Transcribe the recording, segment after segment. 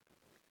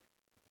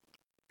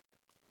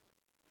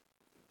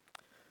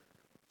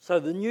So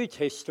the New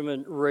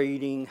Testament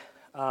reading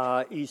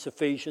is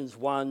Ephesians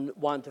 1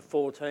 to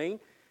 14.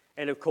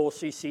 And of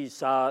course this is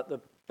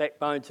the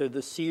backbone to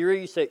the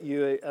series that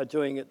you are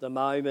doing at the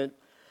moment.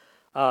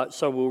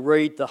 So we'll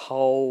read the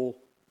whole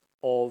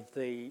of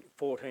the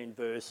 14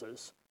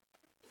 verses.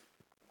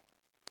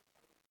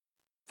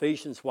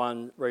 Ephesians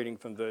 1, reading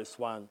from verse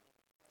 1.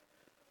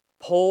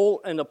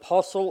 Paul, an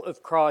apostle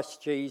of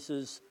Christ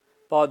Jesus,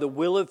 by the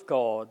will of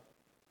God,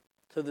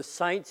 to the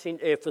saints in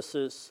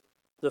Ephesus,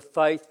 the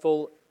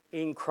faithful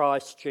in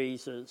Christ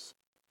Jesus.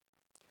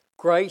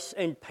 Grace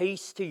and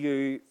peace to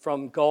you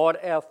from God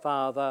our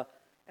Father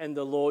and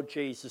the Lord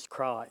Jesus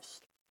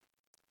Christ.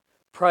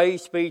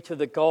 Praise be to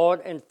the God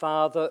and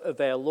Father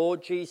of our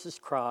Lord Jesus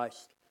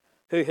Christ,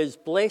 who has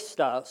blessed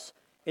us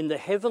in the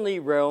heavenly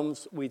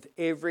realms with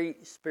every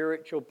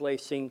spiritual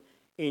blessing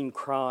in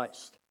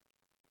Christ.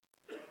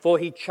 For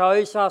he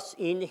chose us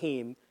in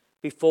him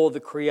before the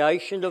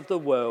creation of the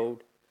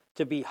world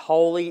to be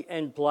holy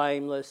and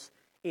blameless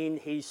in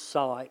his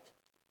sight.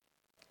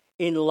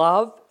 In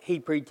love, he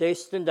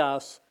predestined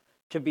us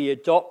to be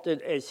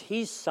adopted as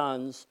his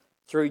sons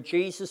through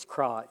Jesus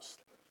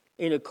Christ,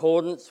 in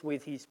accordance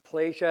with his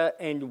pleasure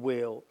and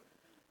will,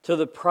 to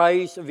the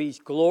praise of his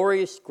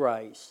glorious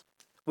grace,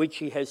 which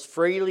he has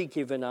freely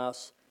given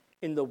us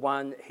in the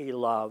one he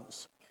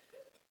loves.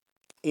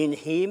 In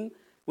him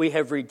we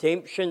have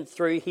redemption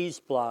through his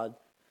blood,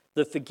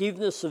 the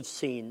forgiveness of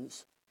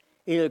sins,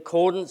 in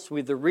accordance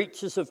with the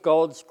riches of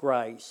God's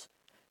grace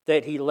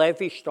that he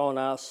lavished on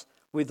us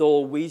with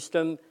all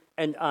wisdom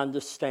and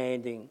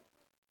understanding.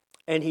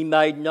 And he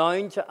made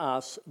known to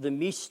us the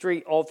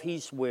mystery of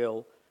his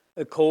will,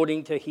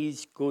 according to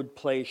his good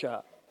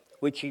pleasure,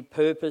 which he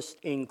purposed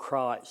in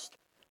Christ,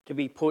 to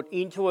be put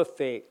into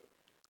effect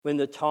when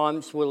the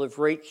times will have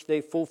reached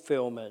their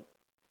fulfillment,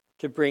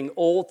 to bring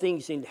all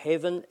things in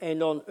heaven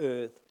and on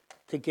earth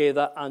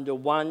together under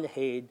one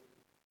head,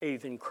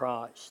 even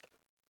Christ.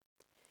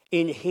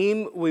 In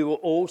him we were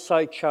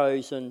also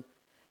chosen,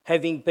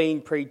 having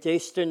been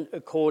predestined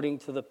according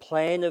to the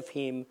plan of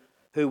him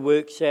who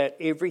works out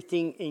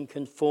everything in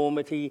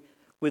conformity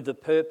with the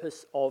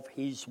purpose of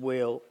his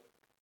will,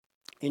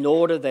 in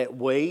order that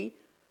we,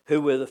 who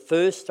were the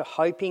first to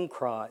hope in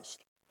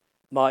Christ,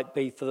 might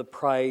be for the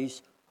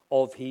praise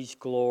of his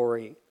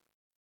glory.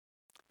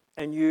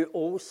 And you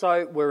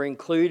also were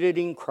included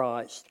in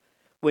Christ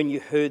when you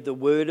heard the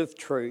word of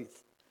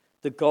truth,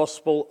 the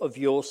gospel of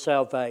your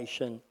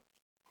salvation.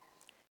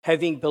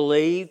 Having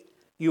believed,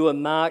 you are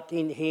marked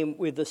in him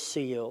with a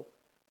seal,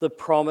 the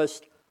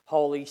promised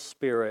Holy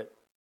Spirit,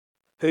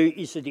 who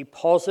is a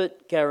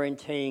deposit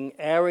guaranteeing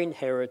our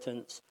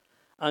inheritance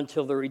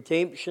until the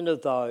redemption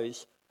of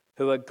those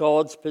who are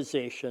God's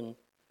possession,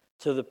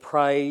 to the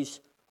praise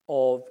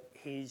of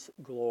his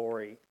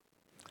glory.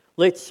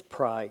 Let's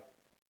pray.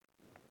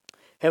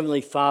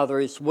 Heavenly Father,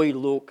 as we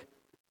look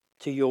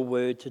to your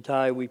word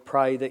today, we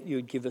pray that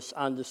you'd give us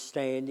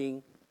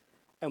understanding,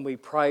 and we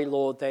pray,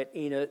 Lord, that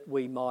in it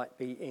we might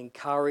be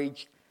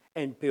encouraged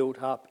and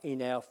built up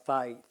in our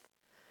faith.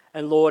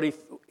 And Lord, if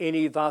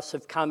any of us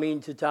have come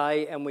in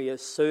today and we are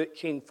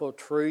searching for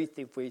truth,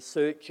 if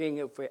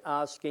we're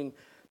asking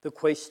the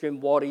question,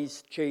 what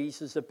is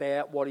Jesus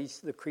about? What is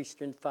the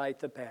Christian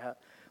faith about?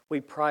 We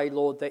pray,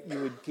 Lord, that you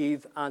would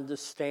give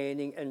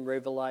understanding and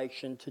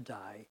revelation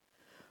today.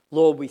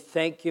 Lord, we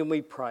thank you and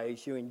we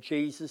praise you in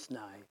Jesus'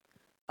 name.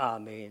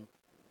 Amen.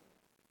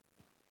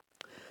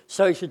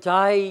 So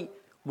today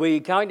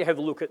we're going to have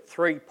a look at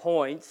 3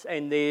 points,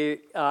 and they're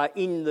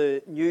in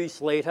the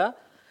newsletter.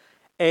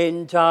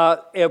 And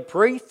our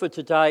brief for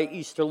today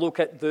is to look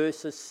at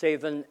verses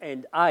 7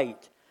 and 8.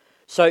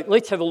 So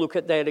let's have a look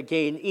at that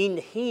again. In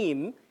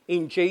him,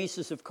 in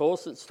Jesus, of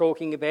course, it's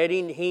talking about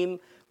in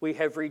him we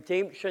have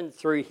redemption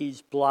through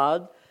his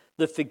blood,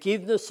 the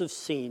forgiveness of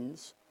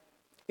sins,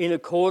 in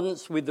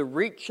accordance with the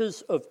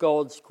riches of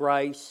God's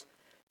grace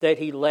that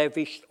he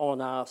lavished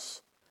on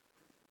us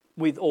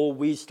with all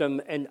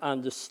wisdom and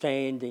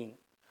understanding.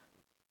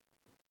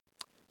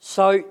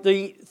 So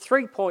the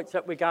 3 points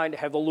that we're going to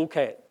have a look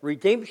at: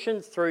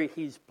 redemption through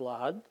his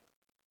blood,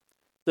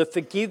 the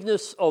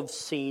forgiveness of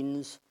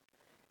sins,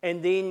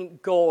 and then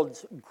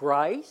God's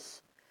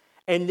grace.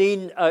 And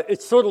then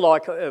it's sort of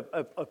like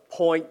a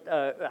point,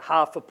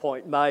 half a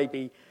point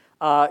maybe,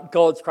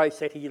 God's grace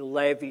that he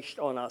lavished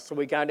on us. So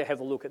we're going to have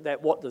a look at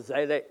that. What does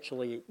that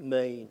actually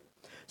mean?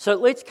 So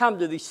let's come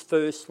to this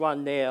first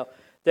one now,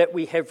 that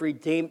we have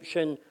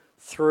redemption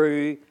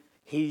through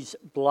his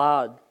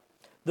blood.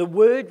 The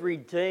word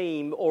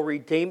redeem or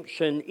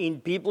redemption in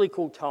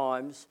biblical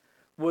times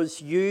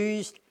was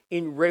used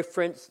in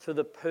reference to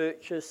the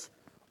purchase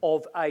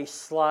of a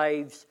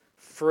slave's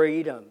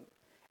freedom.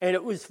 And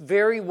it was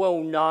very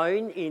well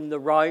known in the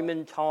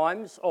Roman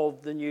times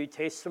of the New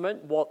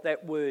Testament what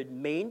that word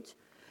meant.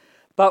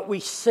 But we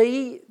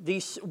see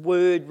this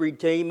word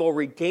redeem or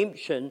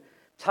redemption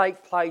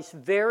take place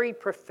very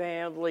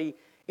profoundly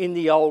in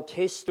the Old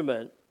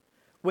Testament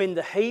when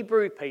the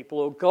Hebrew people,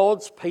 or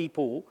God's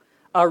people,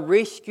 are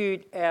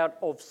rescued out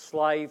of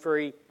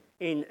slavery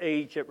in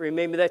Egypt.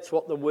 Remember, that's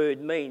what the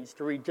word means,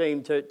 to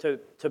redeem, to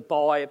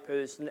buy a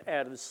person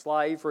out of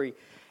slavery.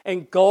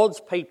 And God's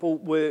people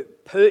were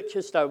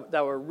purchased, they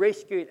were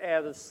rescued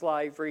out of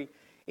slavery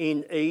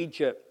in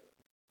Egypt.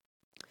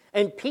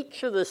 And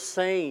picture the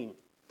scene.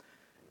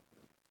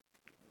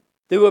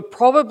 There were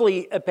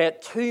probably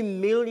about 2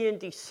 million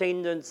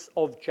descendants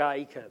of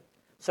Jacob.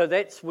 So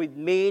that's with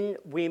men,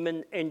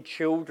 women and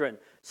children.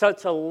 So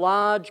it's a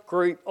large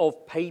group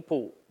of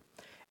people.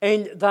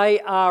 And they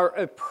are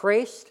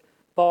oppressed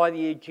by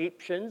the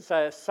Egyptians.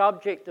 They are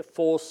subject to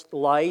forced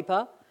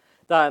labour.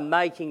 They are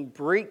making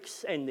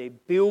bricks and they're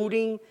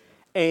building,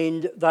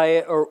 and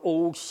they are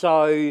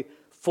also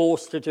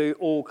forced to do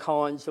all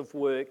kinds of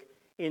work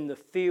in the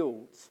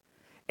fields.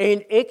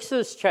 And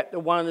Exodus chapter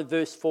 1 and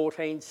verse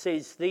 14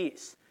 says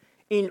this: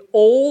 "In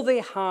all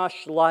their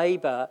harsh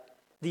labour,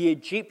 the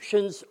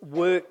Egyptians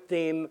worked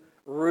them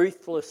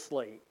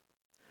ruthlessly."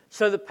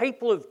 So the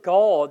people of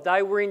God,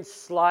 they were in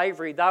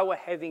slavery. They were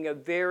having a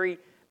very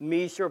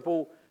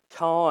miserable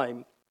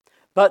time.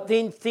 But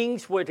then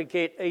things were to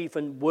get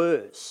even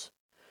worse.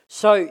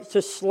 So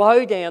to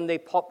slow down their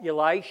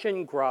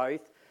population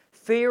growth,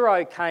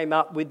 Pharaoh came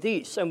up with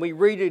this, and we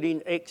read it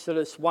in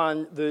Exodus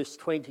 1 verse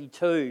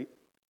 22.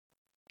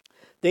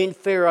 "Then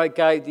Pharaoh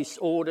gave this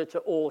order to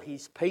all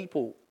his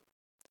people: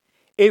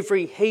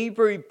 every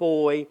Hebrew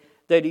boy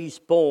that is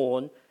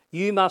born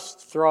you must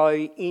throw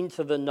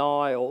into the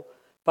Nile,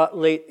 but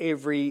let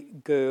every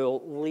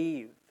girl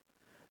live."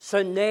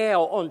 So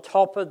now, on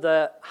top of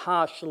the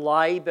harsh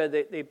labour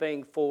that they're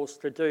being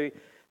forced to do,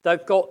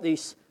 they've got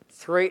this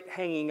threat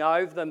hanging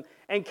over them.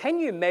 And can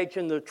you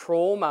imagine the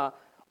trauma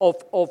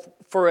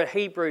for a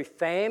Hebrew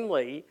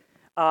family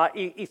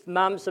if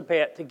mum's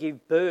about to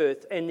give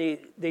birth and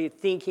they're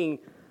thinking,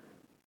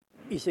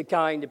 is it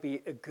going to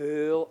be a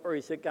girl or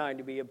is it going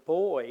to be a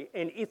boy?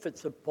 And if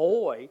it's a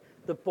boy,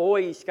 the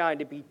boy is going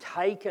to be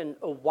taken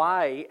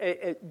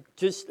away,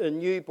 just a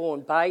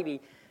newborn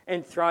baby,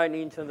 and thrown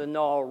into the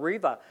Nile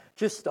River.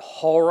 Just the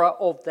horror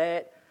of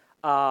that,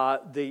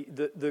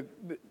 the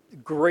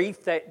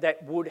grief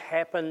that would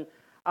happen.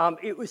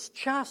 It was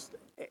just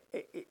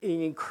an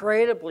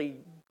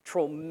incredibly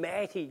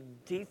traumatic,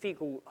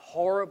 difficult,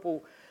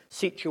 horrible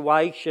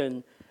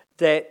situation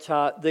that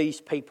these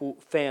people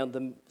found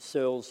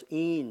themselves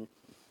in.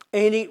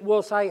 And it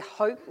was a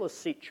hopeless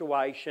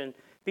situation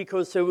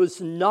because there was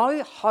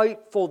no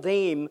hope for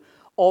them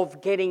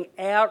of getting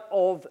out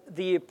of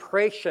the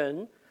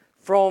oppression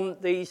from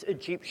these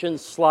Egyptian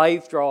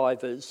slave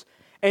drivers,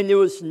 and there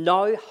was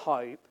no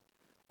hope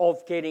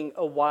of getting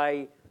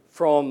away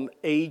from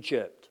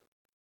Egypt.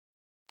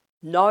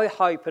 No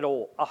hope at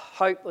all, a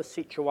hopeless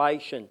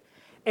situation.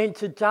 And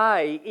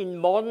today, in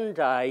modern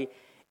day,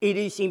 it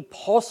is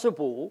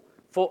impossible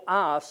for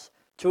us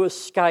to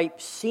escape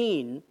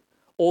sin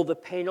or the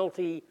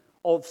penalty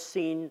of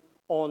sin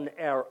on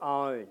our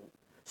own.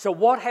 So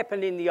what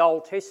happened in the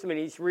Old Testament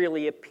is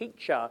really a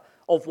picture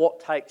of what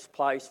takes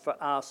place for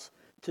us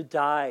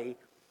today,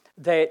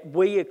 that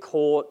we are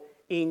caught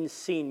in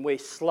sin. We're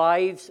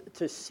slaves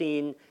to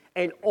sin,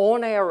 and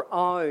on our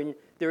own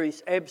there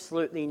is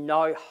absolutely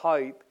no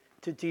hope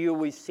to deal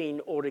with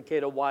sin or to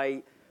get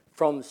away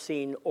from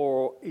sin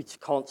or its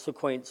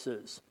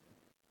consequences.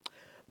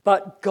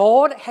 But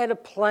God had a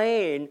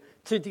plan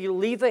to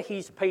deliver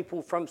his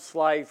people from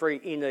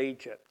slavery in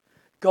Egypt.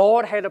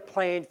 God had a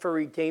plan for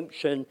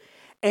redemption,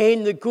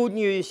 and the good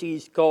news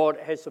is God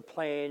has a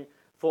plan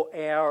for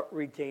our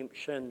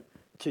redemption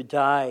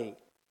today.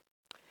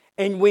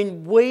 And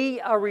when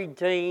we are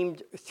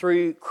redeemed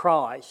through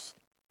Christ,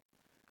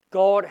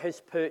 God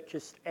has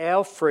purchased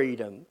our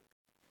freedom,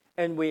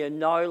 and we are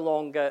no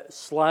longer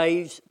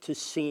slaves to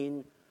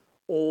sin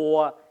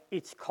or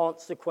its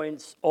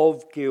consequence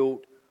of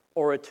guilt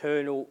or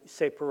eternal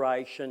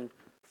separation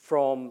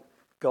from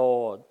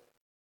God.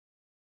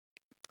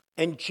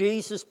 And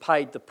Jesus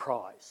paid the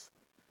price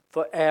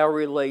for our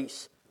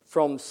release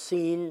from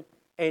sin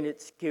and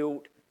its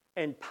guilt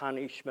and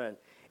punishment.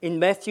 In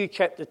Matthew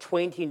chapter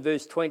 20 and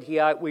verse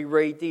 28, we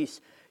read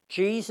this: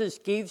 Jesus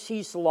gives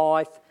his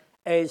life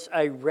as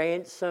a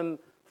ransom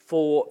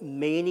for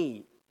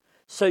many.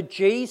 So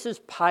Jesus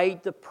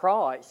paid the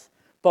price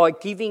by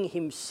giving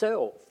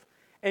himself,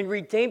 and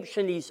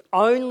redemption is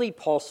only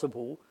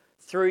possible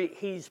through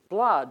his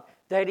blood,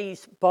 that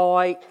is,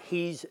 by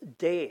his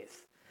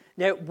death.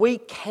 Now, we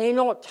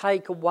cannot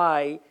take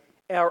away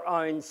our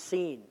own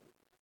sin.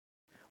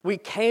 We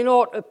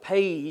cannot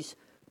appease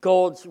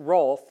God's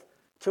wrath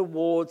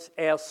towards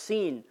our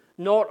sin,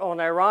 not on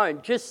our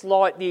own. Just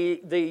like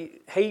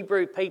the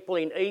Hebrew people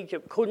in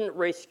Egypt couldn't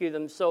rescue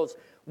themselves,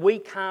 we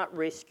can't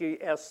rescue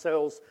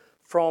ourselves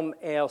from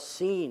our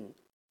sin.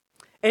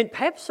 And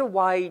perhaps a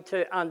way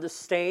to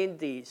understand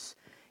this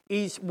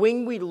is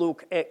when we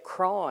look at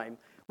crime.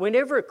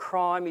 Whenever a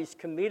crime is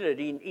committed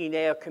in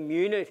our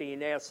community,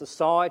 in our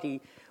society,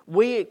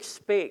 we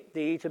expect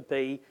there to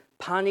be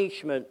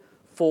punishment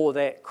for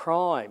that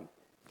crime.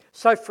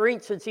 So, for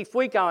instance, if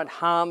we go and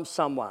harm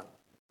someone,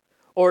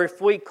 or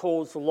if we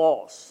cause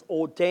loss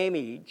or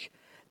damage,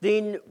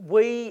 then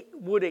we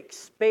would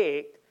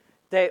expect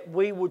that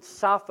we would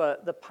suffer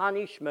the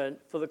punishment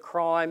for the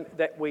crime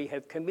that we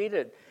have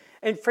committed.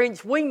 And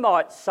friends, we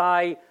might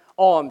say,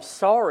 oh, I'm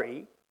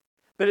sorry,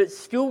 but it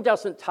still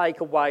doesn't take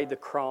away the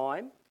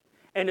crime,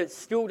 and it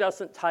still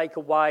doesn't take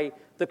away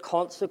the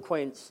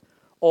consequence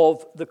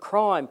of the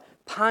crime.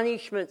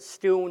 Punishment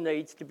still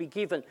needs to be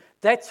given.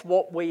 That's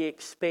what we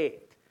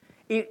expect.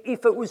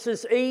 If it was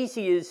as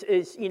easy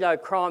as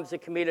crimes are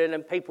committed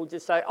and people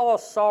just say, oh,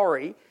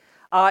 sorry,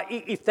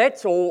 if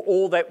that's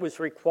all that was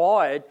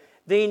required,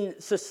 then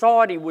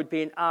society would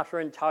be an utter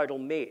and total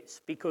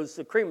mess, because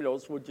the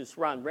criminals would just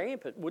run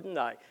rampant, wouldn't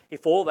they?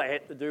 If all they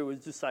had to do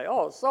was just say,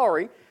 oh,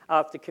 sorry,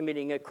 after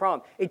committing a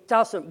crime. It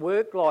doesn't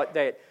work like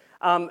that.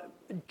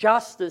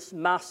 Justice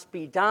must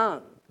be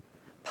done.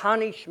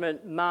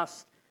 Punishment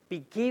must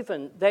be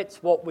given.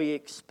 That's what we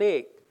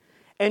expect.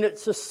 And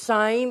it's the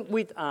same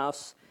with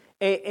us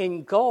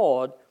and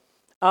God.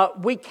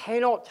 We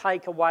cannot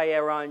take away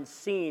our own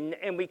sin,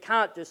 and we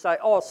can't just say,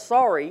 oh,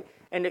 sorry,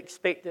 and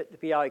expect it to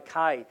be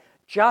okay.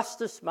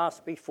 Justice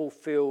must be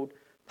fulfilled.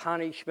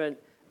 Punishment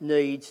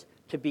needs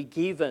to be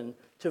given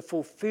to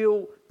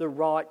fulfill the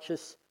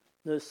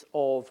righteousness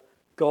of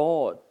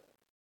God.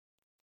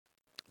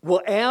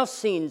 Well, our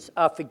sins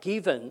are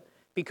forgiven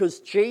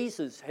because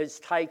Jesus has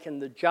taken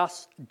the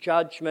just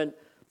judgment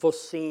for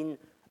sin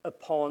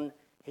upon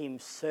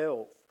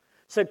himself.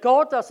 So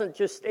God doesn't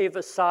just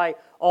ever say,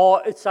 oh,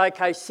 it's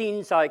okay,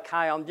 sin's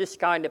okay, I'm just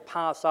going to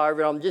pass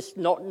over it, I'm just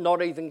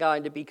not even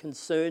going to be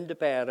concerned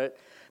about it.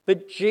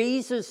 But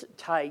Jesus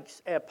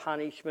takes our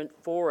punishment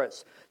for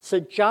us. So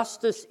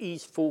justice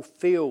is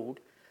fulfilled.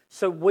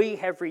 So we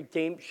have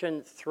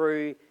redemption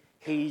through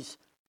his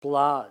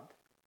blood.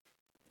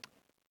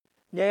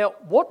 Now,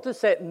 what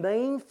does that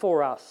mean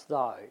for us,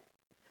 though?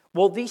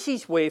 Well, this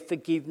is where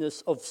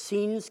forgiveness of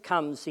sins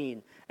comes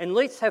in. And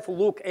let's have a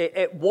look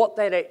at what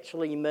that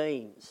actually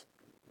means.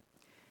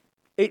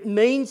 It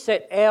means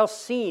that our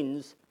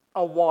sins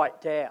are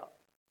wiped out.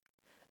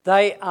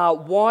 They are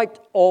wiped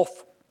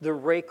off the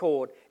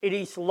record. It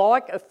is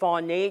like a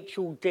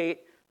financial debt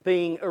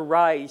being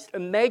erased.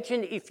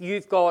 Imagine if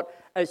you've got,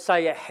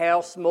 say, a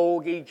house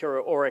mortgage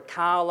or a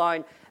car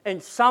loan,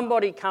 and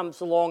somebody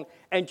comes along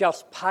and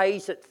just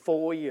pays it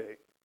for you.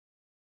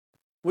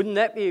 Wouldn't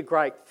that be a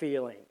great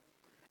feeling?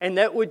 And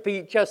that would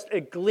be just a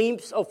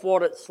glimpse of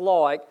what it's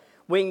like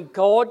when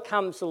God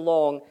comes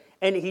along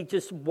and he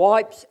just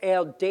wipes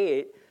our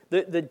debt,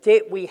 the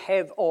debt we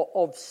have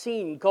of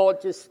sin.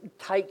 God just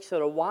takes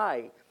it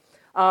away.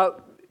 I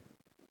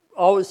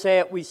was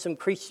out with some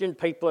Christian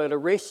people at a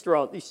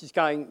restaurant. This is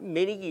going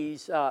many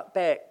years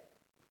back.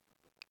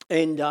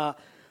 And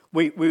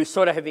we were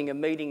sort of having a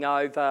meeting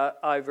over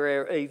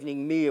our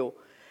evening meal.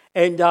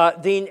 And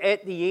then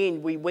at the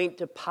end, we went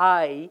to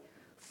pay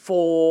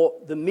for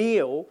the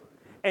meal.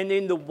 And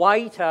then the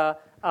waiter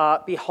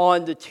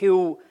behind the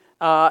till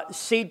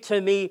said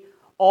to me,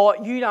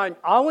 oh, you don't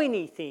owe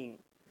anything.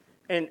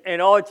 And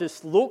I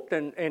just looked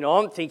and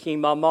I'm thinking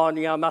in my mind,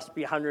 must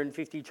be $150,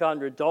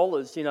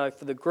 $200,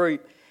 for the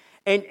group.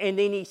 And then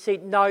he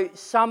said, no,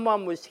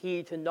 someone was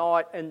here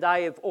tonight and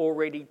they have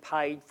already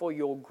paid for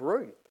your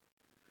group.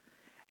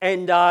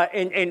 And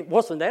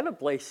wasn't that a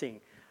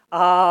blessing?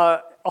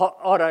 I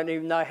don't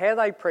even know how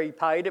they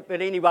prepaid it,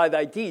 but anyway,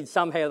 they did.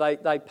 Somehow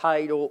they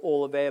paid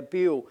all of our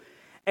bill.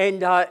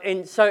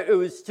 And so it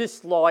was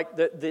just like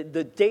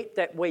the debt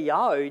that we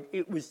owed,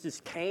 it was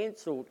just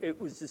cancelled.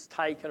 It was just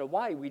taken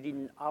away. We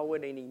didn't owe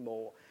it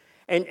anymore.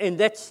 And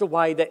that's the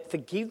way that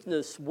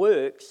forgiveness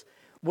works,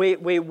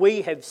 where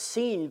we have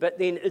sinned, but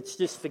then it's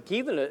just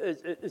forgiven.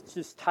 It's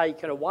just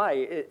taken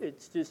away.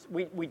 It's just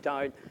we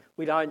don't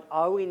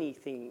owe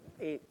anything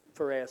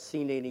for our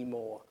sin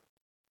anymore.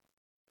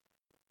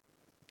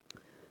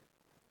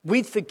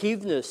 With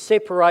forgiveness,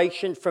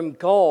 separation from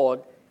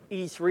God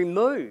is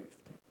removed.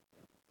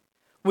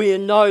 We are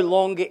no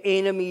longer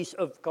enemies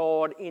of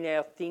God in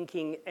our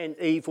thinking and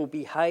evil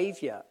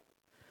behaviour.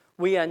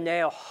 We are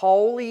now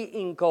holy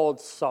in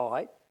God's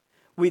sight,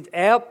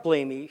 without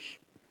blemish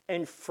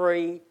and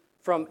free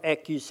from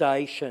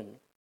accusation.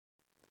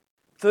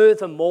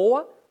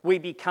 Furthermore, we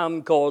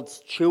become God's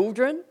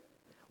children.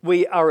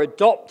 We are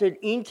adopted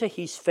into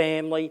his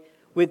family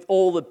with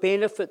all the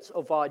benefits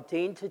of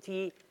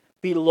identity,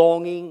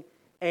 belonging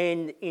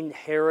and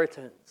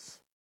inheritance.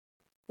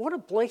 What a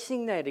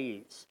blessing that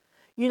is.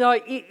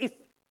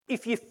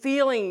 If you're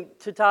feeling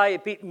today a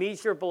bit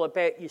miserable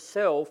about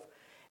yourself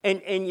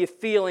and you're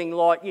feeling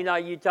like, you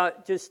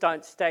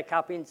don't stack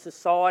up in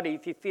society,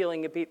 if you're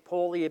feeling a bit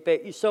poorly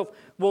about yourself,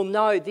 well,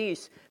 know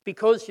this,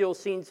 because your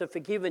sins are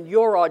forgiven,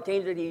 your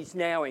identity is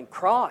now in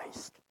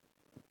Christ.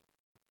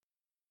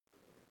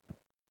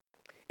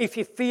 If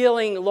you're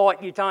feeling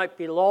like you don't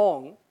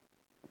belong,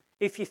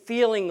 if you're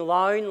feeling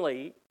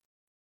lonely,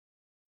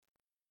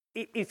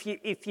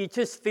 if you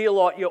just feel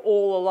like you're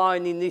all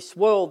alone in this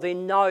world,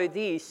 then know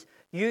this,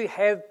 you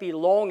have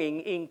belonging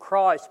in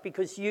Christ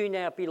because you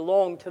now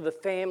belong to the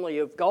family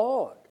of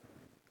God.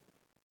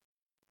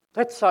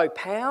 That's so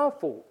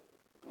powerful.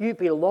 You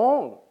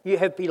belong. You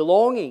have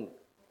belonging.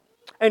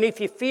 And if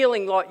you're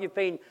feeling like you've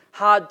been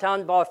hard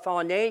done by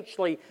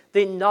financially,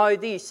 then know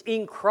this,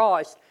 in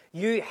Christ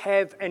you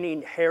have an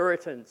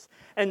inheritance.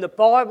 And the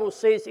Bible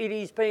says it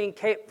is being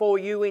kept for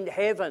you in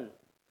heaven.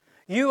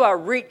 You are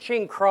rich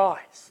in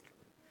Christ.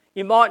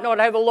 You might not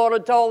have a lot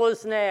of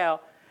dollars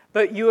now,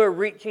 but you are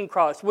rich in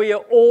Christ. We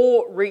are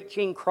all rich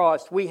in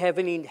Christ. We have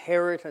an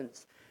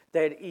inheritance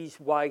that is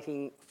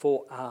waiting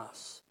for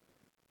us.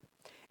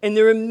 And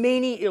there are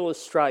many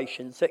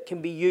illustrations that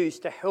can be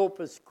used to help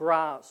us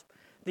grasp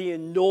the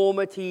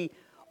enormity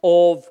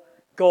of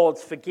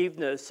God's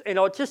forgiveness. And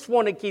I just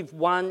want to give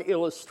one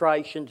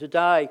illustration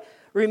today.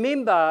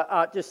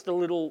 Remember just a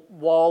little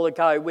while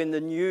ago when the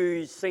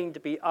news seemed to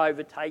be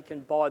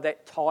overtaken by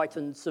that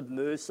Titan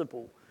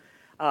submersible.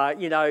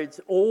 It's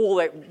all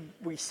that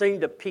we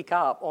seem to pick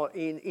up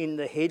in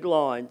the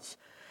headlines.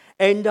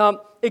 And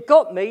it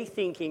got me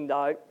thinking,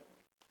 though,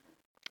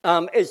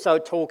 as they were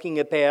talking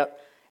about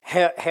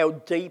how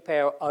deep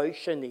our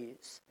ocean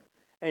is.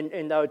 And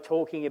they were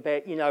talking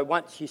about,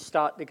 once you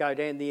start to go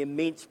down, the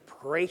immense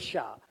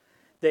pressure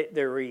that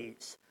there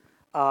is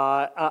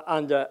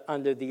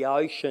under the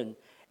ocean.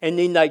 And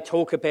then they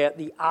talk about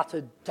the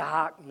utter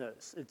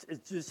darkness.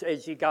 It's just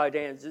as you go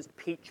down, it's just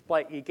pitch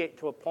black. You get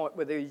to a point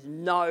where there is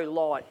no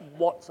light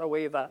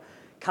whatsoever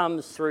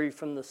comes through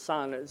from the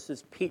sun. It's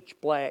just pitch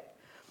black.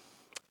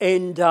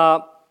 And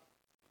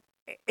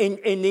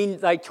then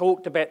they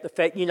talked about the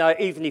fact,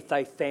 even if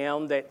they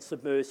found that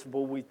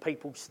submersible with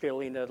people still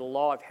in it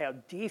alive, how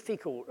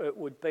difficult it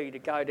would be to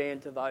go down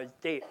to those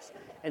depths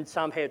and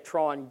somehow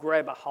try and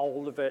grab a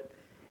hold of it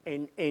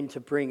and to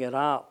bring it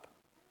up.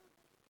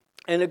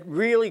 And it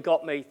really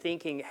got me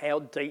thinking how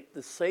deep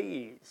the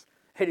sea is.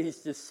 It is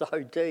just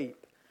so deep.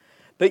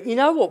 But you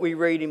know what we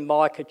read in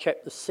Micah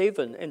chapter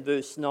 7 and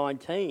verse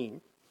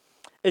 19?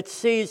 It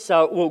says,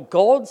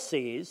 God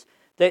says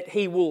that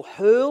he will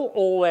hurl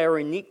all our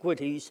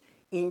iniquities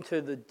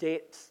into the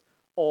depths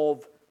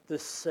of the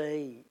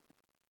sea.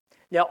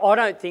 Now, I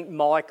don't think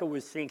Micah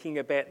was thinking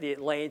about the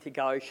Atlantic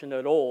Ocean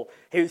at all.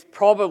 He was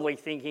probably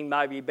thinking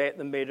maybe about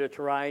the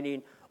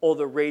Mediterranean or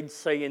the Red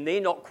Sea, and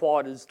they're not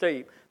quite as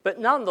deep. But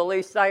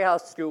nonetheless, they are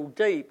still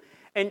deep.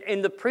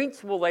 And the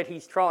principle that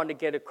he's trying to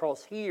get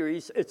across here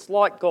is it's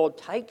like God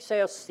takes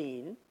our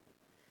sin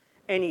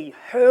and he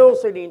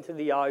hurls it into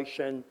the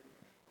ocean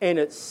and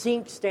it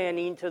sinks down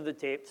into the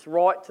depths,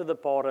 right to the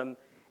bottom,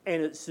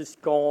 and it's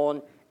just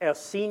gone. Our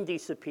sin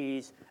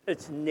disappears.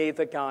 It's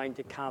never going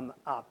to come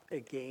up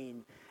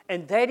again.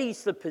 And that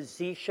is the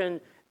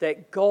position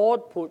that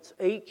God puts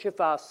each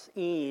of us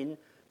in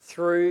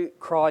through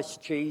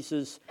Christ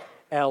Jesus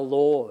our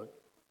Lord.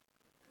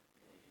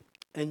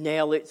 And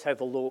now let's have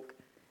a look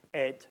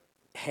at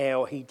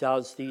how he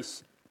does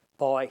this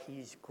by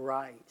his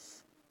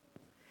grace.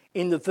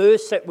 In the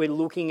verse that we're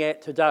looking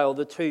at today, or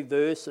the two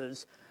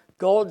verses,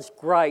 God's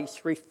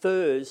grace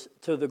refers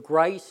to the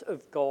grace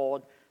of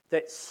God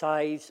that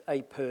saves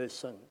a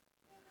person.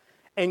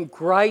 And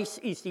grace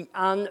is the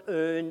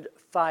unearned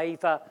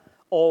favour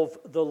of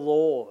the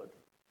Lord.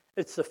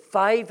 It's the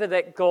favour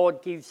that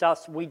God gives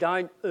us. We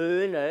don't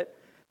earn it,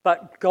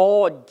 but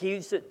God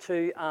gives it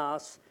to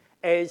us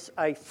as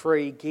a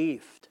free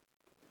gift.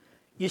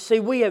 You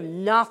see, we have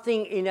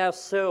nothing in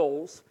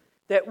ourselves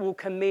that will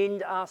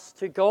commend us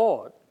to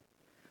God.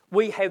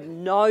 We have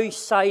no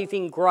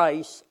saving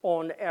grace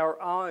on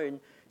our own.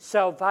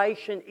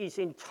 Salvation is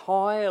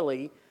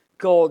entirely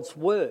God's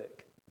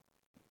work.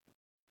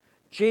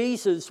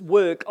 Jesus'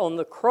 work on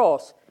the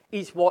cross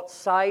is what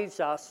saves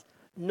us,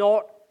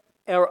 not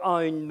our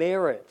own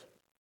merit.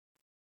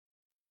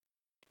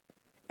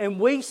 And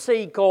we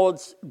see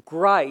God's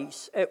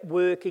grace at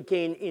work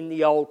again in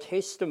the Old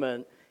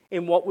Testament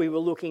in what we were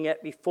looking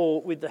at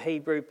before with the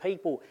Hebrew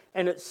people.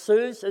 And it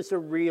serves as a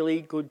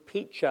really good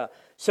picture.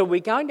 So we're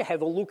going to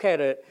have a look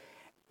at it.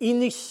 In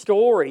this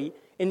story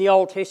in the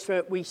Old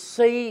Testament, we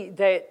see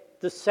that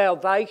the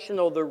salvation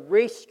or the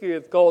rescue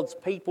of God's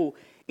people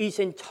is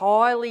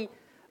entirely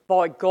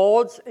by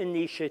God's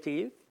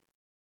initiative,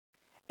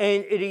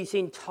 and it is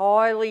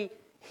entirely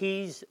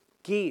his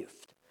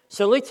gift.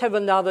 So let's have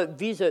another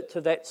visit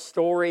to that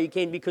story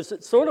again, because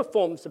it sort of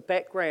forms the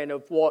background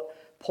of what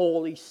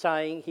Paul is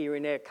saying here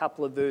in our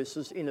couple of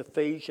verses in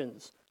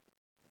Ephesians.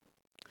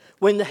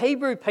 When the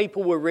Hebrew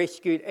people were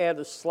rescued out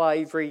of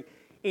slavery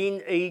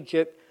in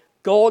Egypt,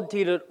 God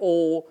did it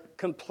all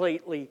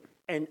completely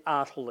and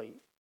utterly.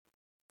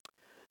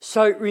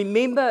 So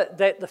remember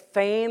that the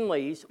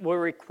families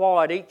were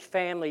required, each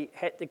family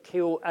had to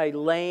kill a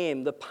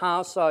lamb, the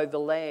Passover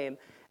lamb,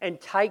 and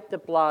take the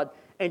blood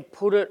and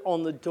put it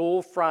on the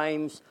door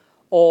frames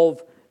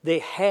of their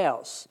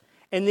house.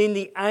 And then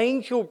the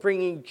angel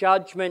bringing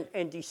judgment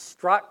and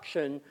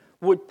destruction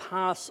would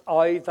pass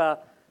over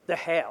the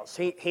house.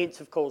 Hence,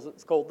 of course,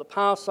 it's called the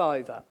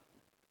Passover.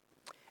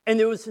 And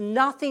there was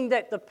nothing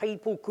that the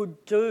people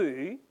could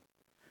do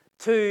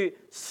to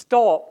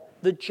stop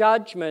the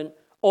judgment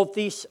of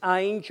this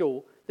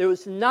angel. There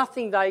was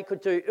nothing they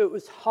could do. It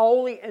was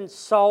wholly and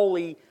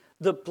solely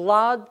the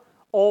blood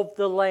of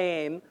the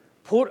lamb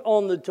put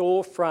on the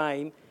door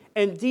frame.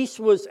 And this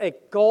was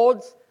at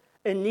God's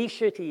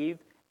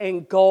initiative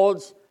and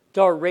God's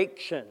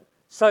direction.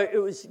 So it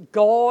was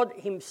God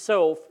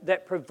himself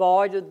that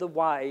provided the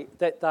way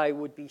that they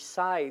would be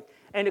saved.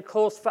 And of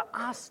course, for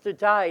us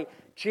today,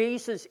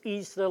 Jesus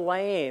is the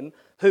Lamb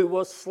who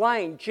was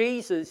slain.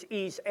 Jesus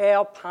is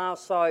our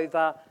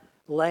Passover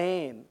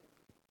Lamb.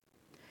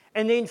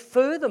 And then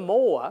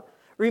furthermore,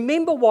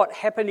 remember what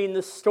happened in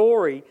the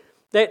story,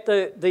 that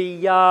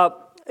the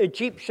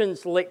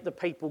Egyptians let the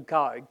people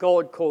go.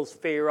 God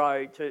caused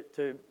Pharaoh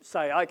to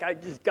say, okay,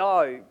 just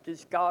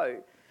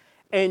go.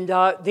 And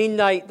then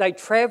they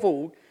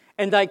travelled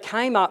and they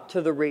came up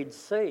to the Red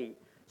Sea.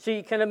 So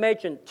you can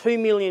imagine 2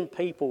 million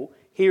people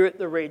here at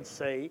the Red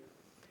Sea,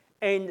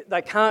 and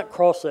they can't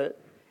cross it.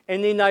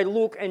 And then they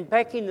look, and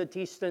back in the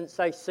distance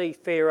they see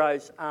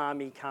Pharaoh's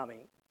army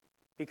coming,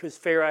 because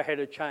Pharaoh had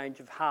a change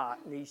of heart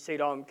and he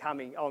said, I'm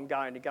coming, I'm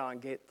going to go and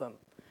get them.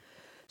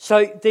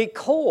 So they're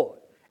caught.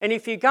 And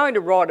if you're going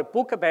to write a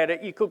book about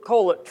it, you could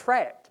call it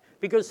Trapped,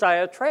 because they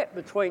are trapped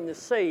between the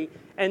sea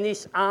and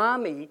this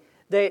army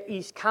that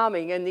is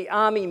coming, and the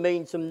army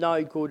means them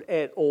no good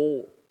at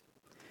all.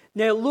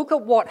 Now look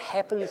at what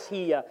happens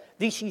here.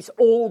 This is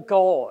all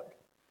God.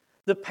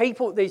 The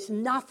people, there's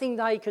nothing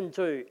they can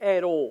do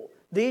at all.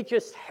 They're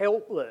just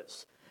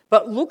helpless.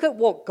 But look at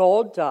what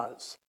God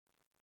does.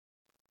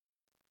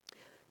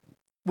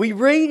 We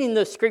read in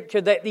the scripture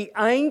that the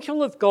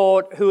angel of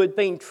God who had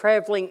been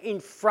travelling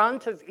in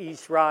front of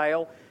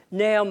Israel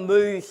now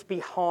moves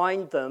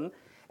behind them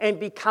and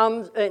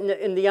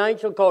the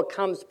angel of God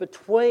comes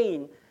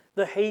between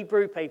the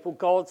Hebrew people,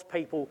 God's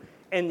people,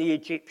 and the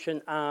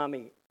Egyptian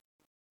army.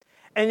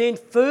 And then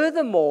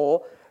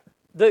furthermore,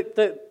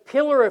 the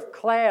pillar of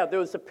cloud, there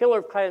was a pillar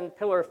of cloud and a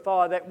pillar of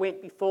fire that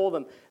went before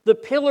them. The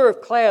pillar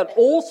of cloud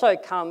also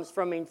comes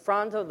from in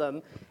front of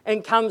them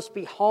and comes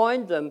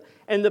behind them.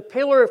 And the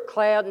pillar of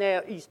cloud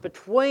now is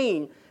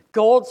between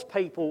God's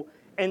people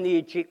and the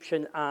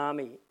Egyptian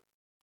army.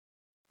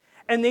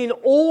 And then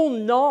all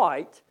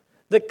night,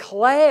 the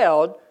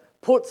cloud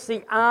puts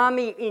the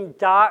army in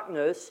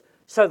darkness,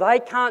 so they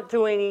can't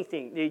do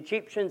anything. The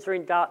Egyptians are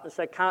in darkness,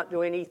 they can't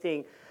do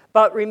anything.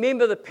 But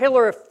remember, the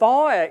pillar of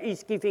fire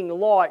is giving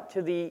light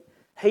to the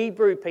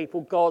Hebrew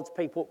people, God's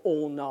people,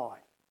 all night.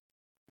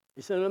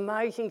 It's an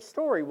amazing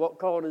story what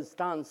God has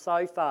done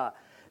so far.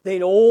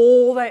 Then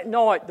all that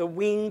night the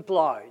wind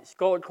blows.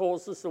 God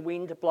causes the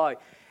wind to blow.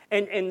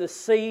 And the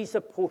seas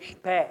are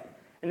pushed back.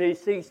 And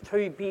there's these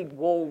two big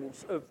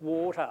walls of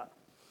water.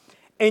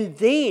 And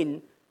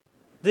then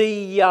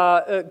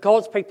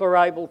God's people are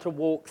able to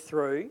walk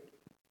through,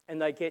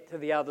 and they get to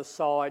the other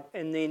side,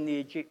 and then the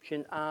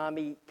Egyptian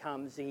army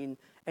comes in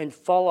and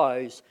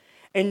follows.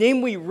 And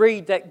then we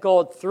read that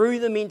God threw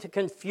them into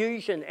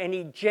confusion and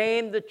he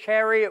jammed the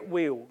chariot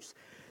wheels.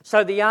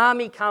 So the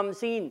army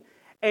comes in,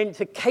 and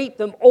to keep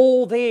them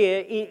all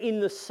there in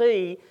the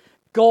sea,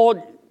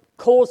 God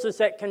causes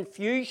that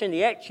confusion.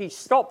 He actually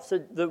stops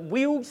the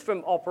wheels from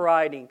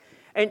operating.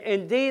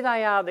 And there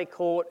they are, they're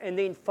caught, and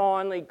then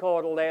finally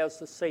God allows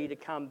the sea to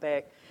come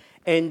back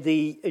and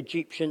the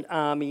Egyptian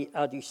army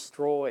are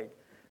destroyed.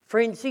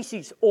 Friends, this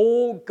is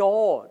all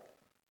God.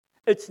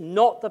 It's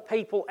not the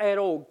people at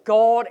all.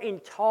 God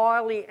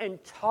entirely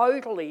and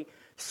totally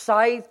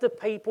saved the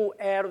people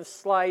out of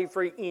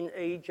slavery in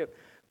Egypt.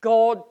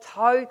 God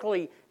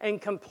totally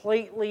and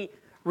completely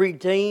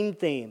redeemed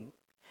them.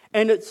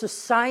 And it's the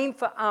same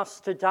for us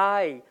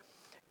today.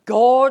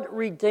 God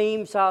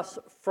redeems us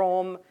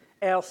from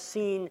our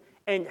sin,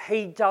 and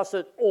he does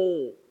it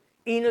all.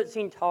 In its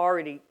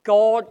entirety,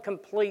 God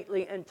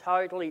completely and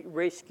totally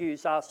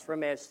rescues us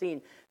from our sin.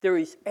 There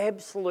is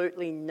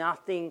absolutely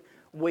nothing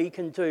we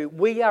can do.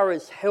 We are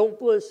as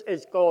helpless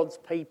as God's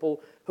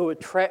people who are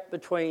trapped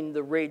between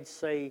the Red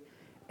Sea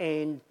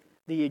and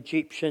the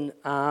Egyptian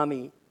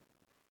army.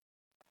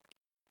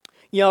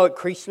 You know, at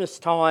Christmas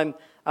time,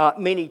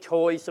 many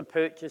toys are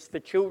purchased for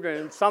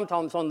children, and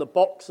sometimes on the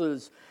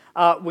boxes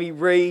we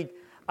read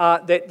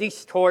that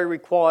this toy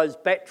requires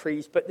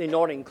batteries, but they're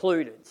not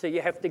included. So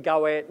you have to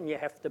go out and you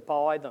have to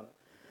buy them.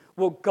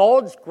 Well,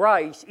 God's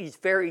grace is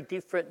very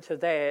different to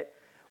that.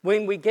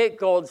 When we get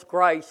God's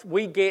grace,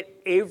 we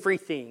get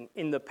everything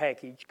in the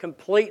package,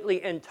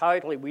 completely and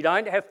totally. We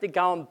don't have to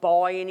go and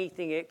buy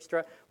anything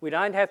extra. We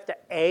don't have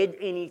to add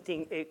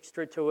anything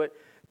extra to it.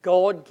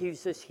 God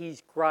gives us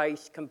his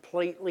grace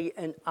completely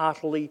and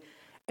utterly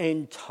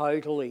and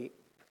totally.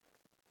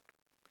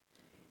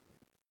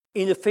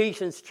 In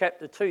Ephesians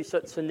chapter 2, so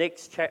it's the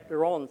next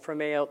chapter on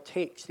from our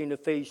text in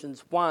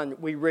Ephesians 1,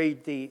 we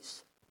read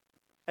this.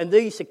 And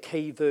these are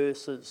key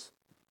verses.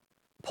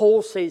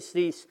 Paul says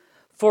this,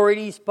 "For it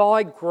is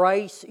by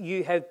grace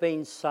you have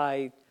been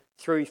saved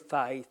through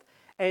faith,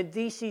 and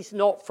this is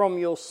not from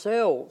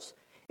yourselves,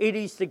 it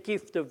is the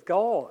gift of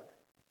God,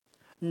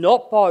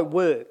 not by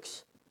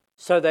works,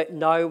 so that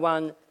no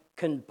one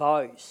can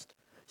boast."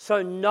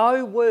 So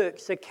no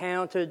works are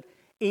counted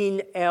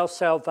in our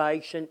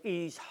salvation. It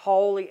is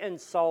wholly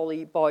and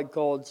solely by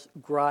God's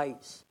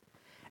grace.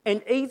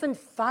 And even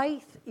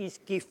faith is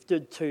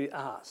gifted to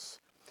us.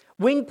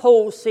 When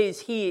Paul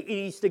says here it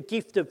is the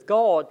gift of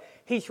God,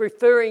 he's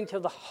referring to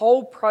the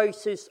whole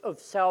process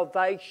of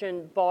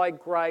salvation by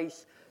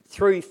grace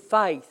through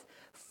faith.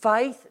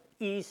 Faith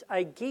is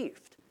a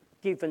gift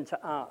given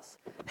to us.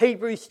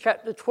 Hebrews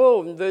chapter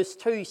 12 and verse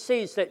 2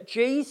 says that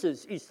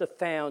Jesus is the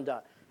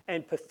founder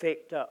and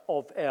perfecter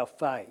of our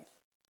faith.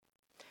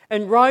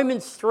 And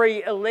Romans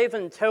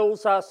 3:11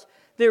 tells us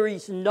there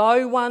is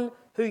no one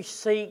who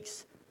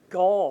seeks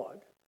God.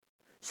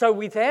 So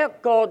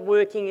without God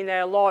working in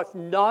our life,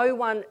 no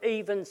one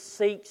even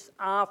seeks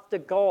after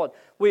God.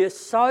 We are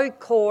so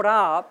caught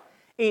up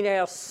in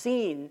our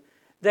sin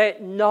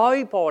that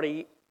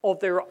nobody of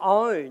their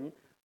own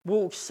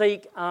will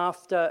seek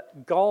after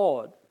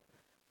God.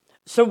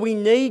 So we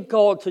need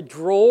God to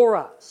draw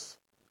us.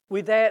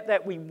 Without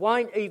that, we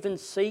won't even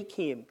seek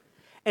him.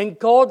 And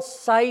God's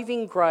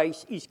saving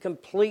grace is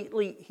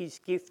completely his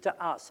gift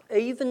to us.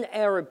 Even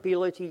our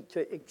ability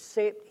to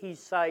accept his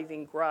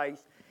saving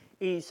grace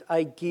is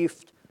a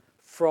gift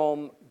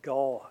from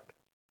God.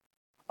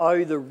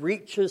 Oh, the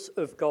riches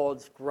of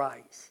God's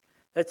grace.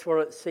 That's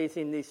what it says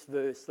in this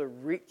verse, the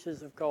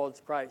riches of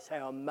God's grace,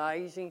 how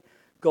amazing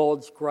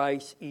God's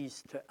grace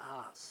is to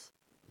us.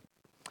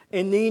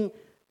 And then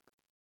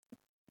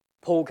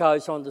Paul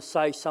goes on to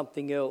say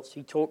something else.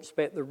 He talks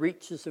about the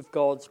riches of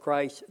God's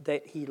grace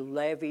that he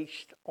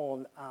lavished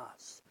on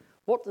us.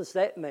 What does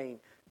that mean?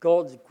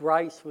 God's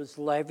grace was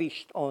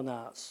lavished on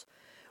us.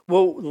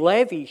 Well,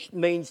 lavish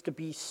means to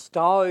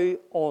bestow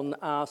on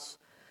us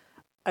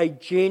a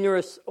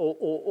generous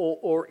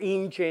or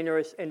in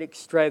generous and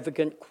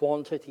extravagant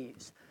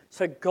quantities.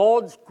 So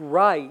God's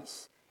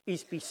grace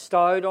is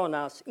bestowed on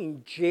us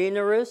in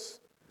generous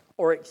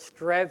or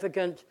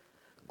extravagant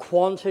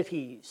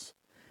quantities.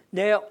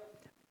 Now,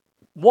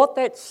 what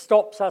that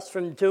stops us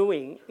from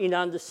doing in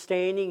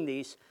understanding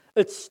this,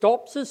 it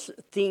stops us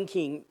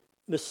thinking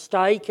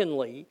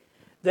mistakenly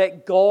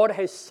that God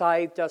has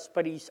saved us,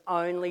 but he's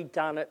only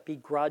done it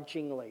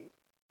begrudgingly.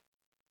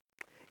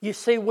 You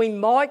see, we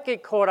might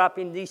get caught up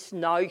in this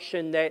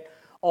notion that,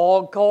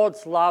 oh,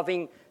 God's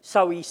loving,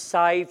 so he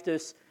saved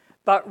us.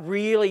 But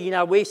really,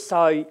 we're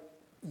so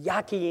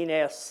yucky in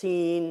our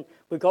sin.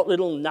 We've got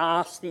little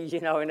nasties,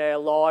 in our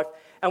life.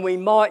 And we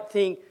might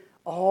think,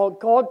 oh,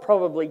 God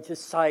probably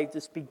just saved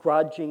us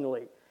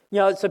begrudgingly.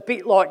 It's a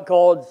bit like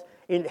God's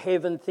in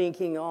heaven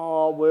thinking,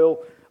 oh,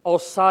 well, I'll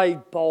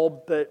save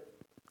Bob, but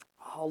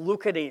oh,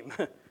 look at him.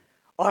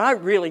 I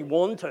don't really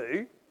want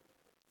to.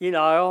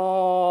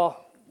 Oh,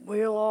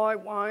 will I,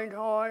 won't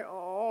I?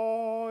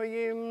 Oh,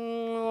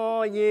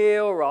 yeah,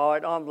 all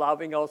right, I'm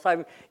loving, I'll save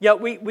him.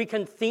 We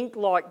can think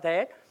like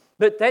that,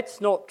 but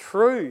that's not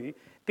true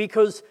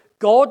because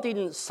God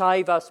didn't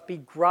save us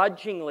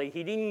begrudgingly.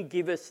 He didn't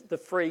give us the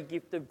free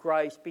gift of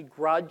grace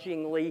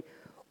begrudgingly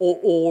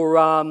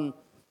or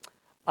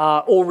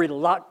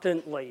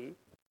reluctantly,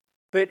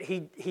 but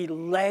he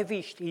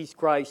lavished his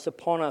grace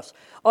upon us.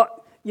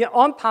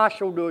 I'm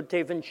partial to a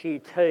Devonshire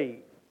tea.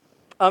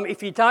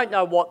 If you don't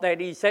know what that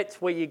is,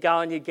 that's where you go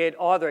and you get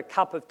either a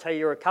cup of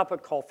tea or a cup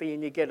of coffee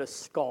and you get a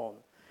scone.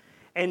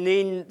 And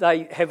then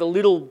they have a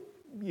little,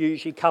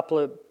 usually couple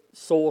of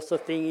saucer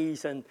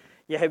thingies, and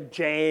you have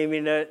jam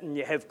in it and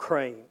you have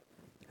cream.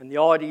 And the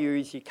idea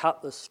is you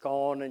cut the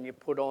scone and you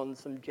put on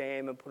some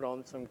jam and put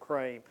on some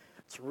cream.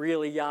 It's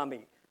really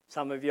yummy.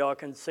 Some of you, I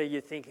can see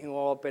you thinking,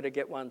 oh, I better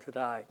get one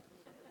today.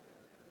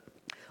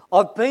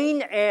 I've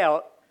been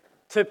out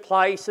to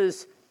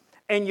places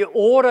and you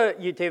order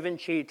your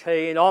Devonshire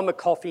tea, and I'm a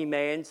coffee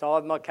man, so I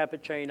have my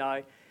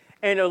cappuccino,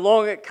 and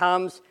along it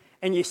comes,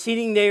 and you're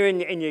sitting there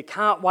and you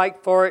can't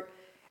wait for it,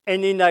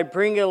 and then they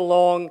bring it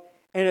along,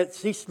 and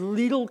it's this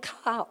little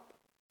cup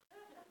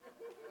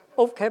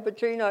of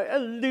cappuccino, a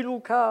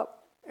little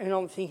cup. And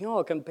I'm thinking,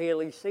 oh, I can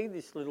barely see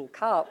this little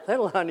cup.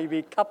 That'll only be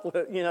a couple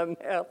of,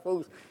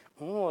 mouthfuls.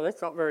 Oh,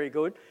 that's not very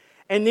good.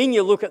 And then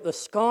you look at the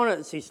scone, and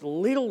it's this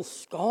little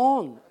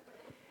scone.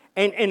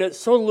 And it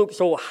sort of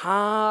looks all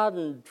hard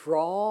and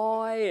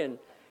dry, and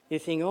you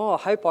think, oh, I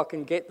hope I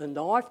can get the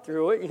knife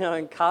through it,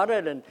 and cut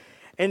it.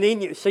 And then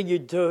you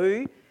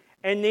do,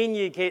 and then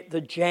you get the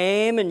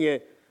jam, and you're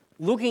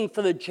looking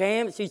for the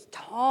jam. It's this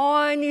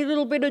tiny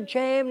little bit of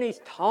jam,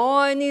 this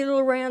tiny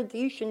little round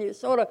dish, and you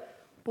sort of,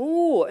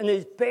 oh, and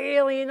there's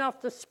barely enough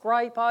to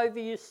scrape over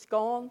your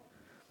scone.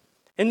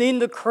 And then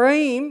the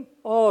cream,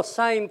 oh,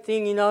 same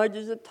thing,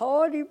 there's a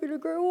tiny bit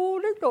of cream,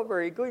 oh, that's not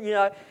very good,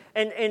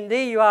 And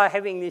there you are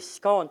having this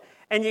scone.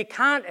 And you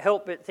can't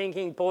help but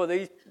thinking, boy,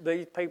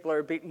 these people are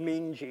a bit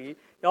mingy.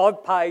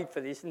 I've paid for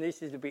this and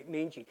this is a bit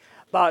mingy.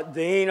 But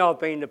then I've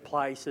been to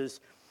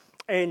places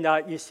and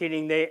you're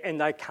sitting there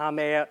and they come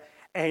out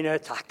and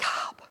it's a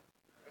cup.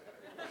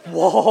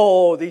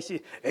 Whoa,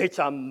 it's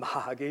a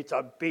mug, it's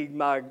a big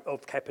mug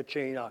of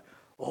cappuccino.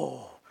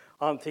 Oh,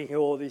 I'm thinking,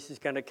 oh, this is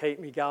going to keep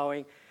me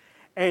going.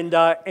 And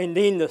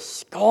then the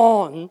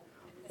scone,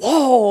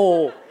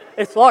 whoa,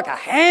 it's like a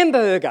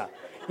hamburger,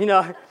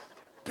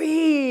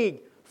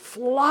 big,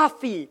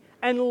 fluffy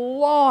and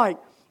light.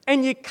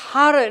 And you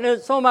cut it and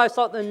it's almost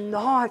like the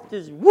knife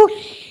just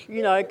whoosh,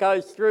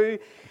 goes through.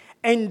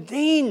 And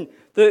then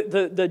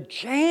the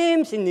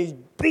jam's in this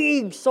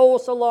big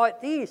saucer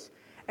like this.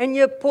 And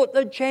you put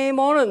the jam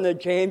on and the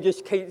jam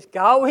just keeps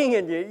going,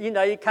 and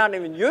you can't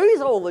even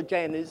use all the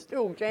jam. There's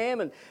still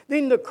jam, and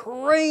then the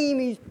cream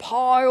is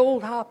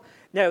piled up.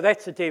 Now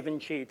that's a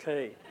Devonshire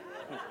tea.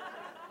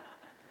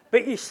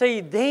 But you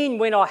see, then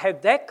when I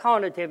have that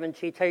kind of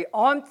Devonshire tea,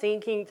 I'm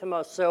thinking to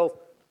myself,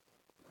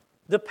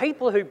 the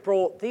people who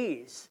brought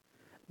this,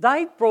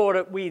 they brought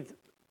it with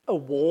a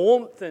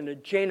warmth and a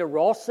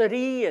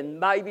generosity and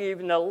maybe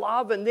even a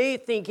love, and they're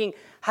thinking,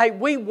 hey,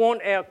 we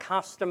want our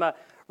customer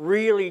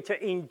really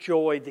to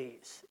enjoy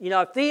this.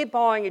 If they're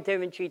buying a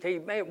Devonshire tea,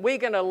 man, we're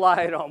going to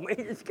lay it on. We're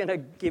just going to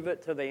give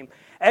it to them,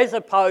 as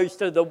opposed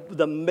to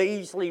the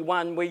measly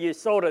one where you're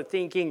sort of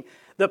thinking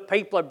the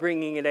people are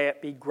bringing it out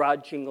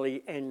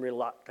begrudgingly and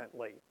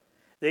reluctantly.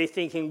 They're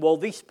thinking, well,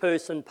 this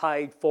person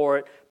paid for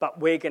it, but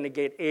we're going to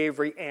get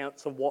every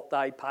ounce of what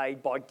they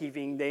paid by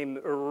giving them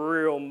a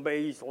real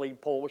measly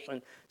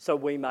portion so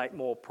we make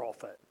more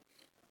profit.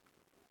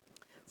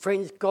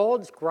 Friends,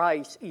 God's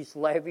grace is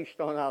lavished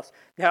on us.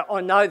 Now,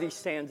 I know this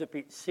sounds a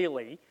bit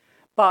silly,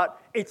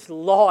 but it's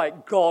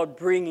like God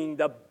bringing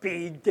the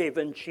big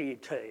Devonshire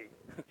tea.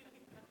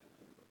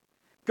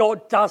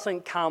 God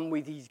doesn't come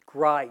with his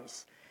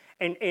grace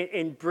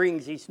and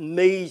brings this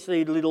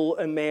measly little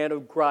amount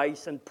of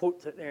grace and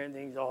puts it there and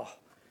thinks, oh,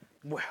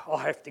 well,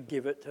 I have to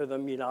give it to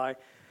them,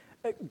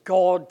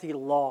 God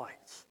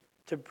delights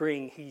to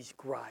bring his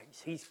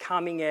grace. He's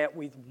coming out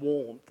with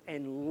warmth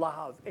and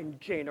love and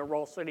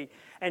generosity,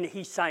 and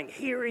he's saying,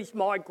 here is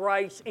my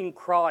grace in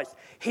Christ.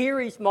 Here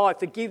is my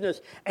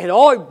forgiveness, and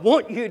I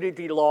want you to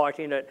delight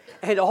in it,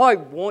 and I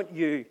want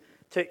you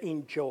to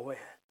enjoy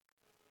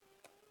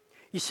it.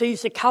 You see,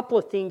 there's a couple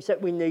of things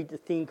that we need to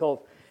think of.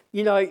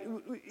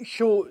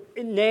 Sure,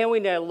 now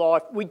in our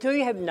life, we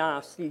do have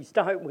nasties,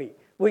 don't we?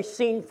 We're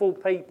sinful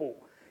people.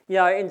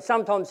 And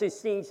sometimes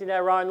there's things in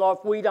our own life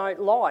we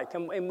don't like,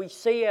 and we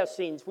see our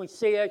sins, we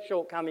see our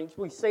shortcomings,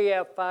 we see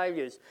our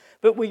failures.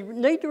 But we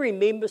need to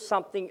remember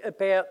something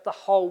about the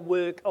whole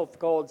work of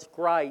God's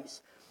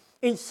grace.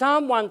 In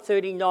Psalm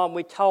 139,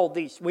 we're told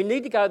this. We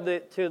need to go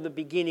to the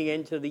beginning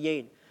and to the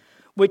end.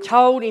 We're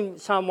told in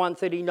Psalm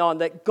 139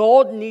 that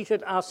God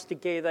knitted us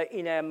together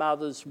in our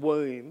mother's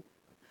womb.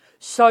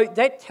 So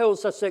that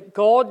tells us that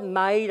God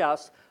made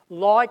us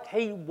like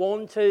he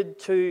wanted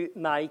to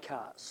make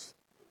us.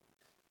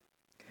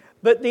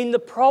 But then the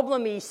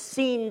problem is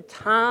sin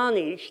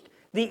tarnished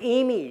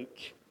the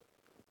image.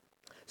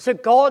 So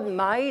God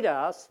made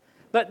us,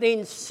 but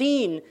then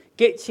sin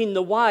gets in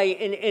the way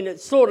and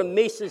it sort of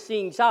messes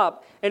things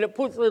up and it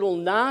puts little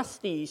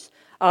nasties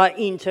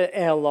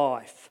into our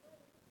life.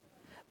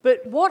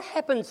 But what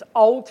happens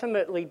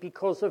ultimately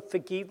because of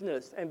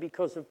forgiveness and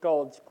because of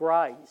God's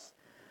grace?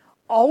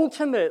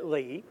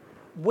 Ultimately,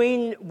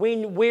 when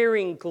we're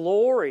in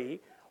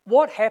glory,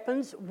 what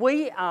happens?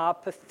 We are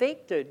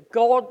perfected.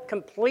 God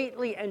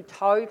completely and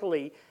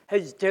totally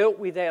has dealt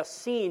with our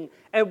sin,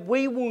 and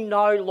we will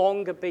no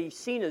longer be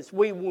sinners.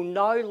 We will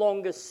no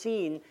longer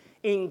sin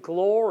in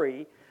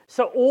glory.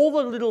 So all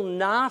the little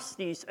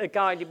nasties are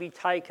going to be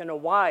taken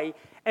away,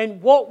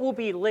 and what will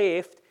be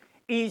left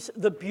is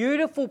the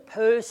beautiful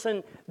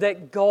person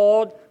that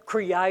God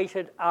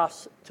created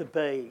us to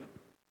be.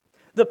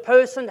 The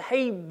person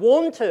he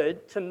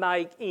wanted to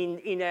make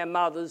in our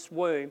mother's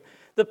womb.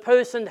 The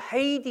person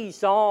he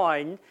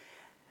designed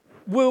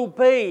will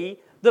be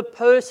the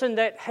person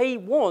that he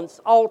wants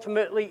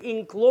ultimately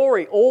in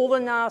glory. All the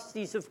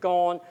nasties have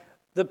gone.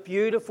 The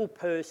beautiful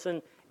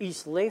person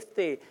is left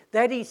there.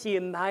 That is the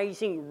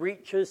amazing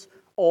riches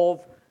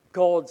of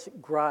God's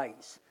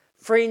grace.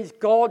 Friends,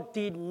 God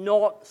did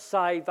not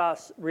save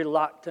us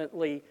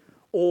reluctantly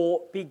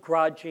or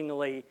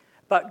begrudgingly,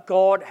 but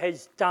God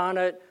has done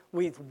it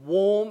with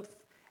warmth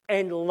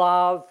and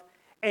love,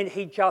 and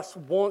he just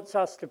wants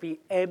us to be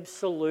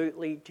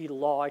absolutely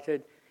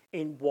delighted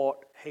in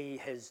what he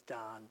has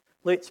done.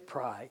 Let's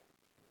pray.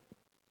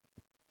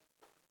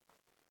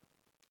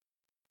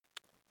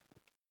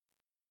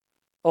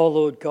 Oh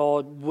Lord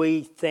God,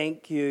 we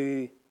thank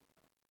you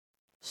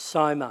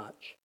so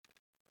much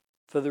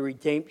for the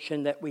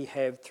redemption that we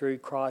have through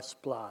Christ's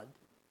blood,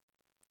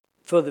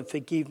 for the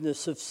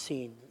forgiveness of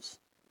sins,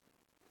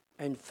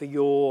 and for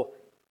your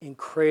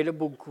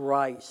incredible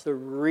grace, the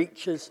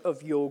riches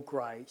of your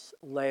grace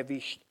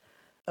lavished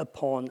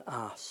upon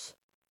us.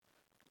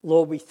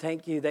 Lord, we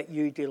thank you that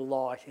you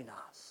delight in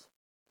us.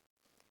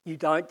 You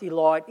don't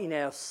delight in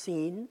our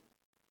sin,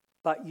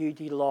 but you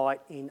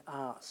delight in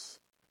us.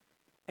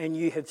 And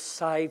you have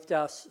saved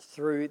us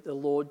through the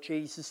Lord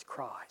Jesus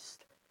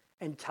Christ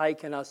and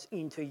taken us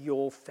into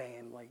your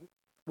family.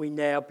 We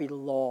now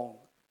belong.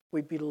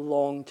 We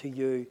belong to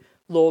you.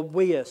 Lord,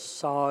 we are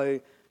so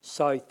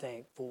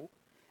thankful.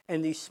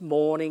 And this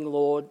morning,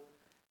 Lord,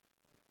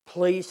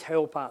 please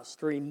help us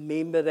to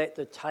remember that,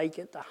 to take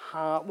it to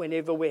heart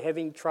whenever we're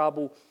having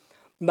trouble.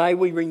 May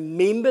we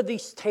remember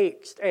this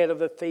text out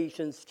of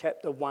Ephesians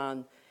chapter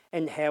 1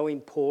 and how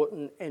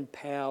important and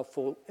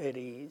powerful it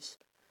is.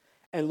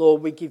 And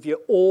Lord, we give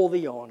you all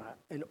the honour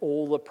and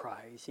all the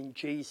praise in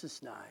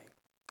Jesus' name.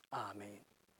 Amen.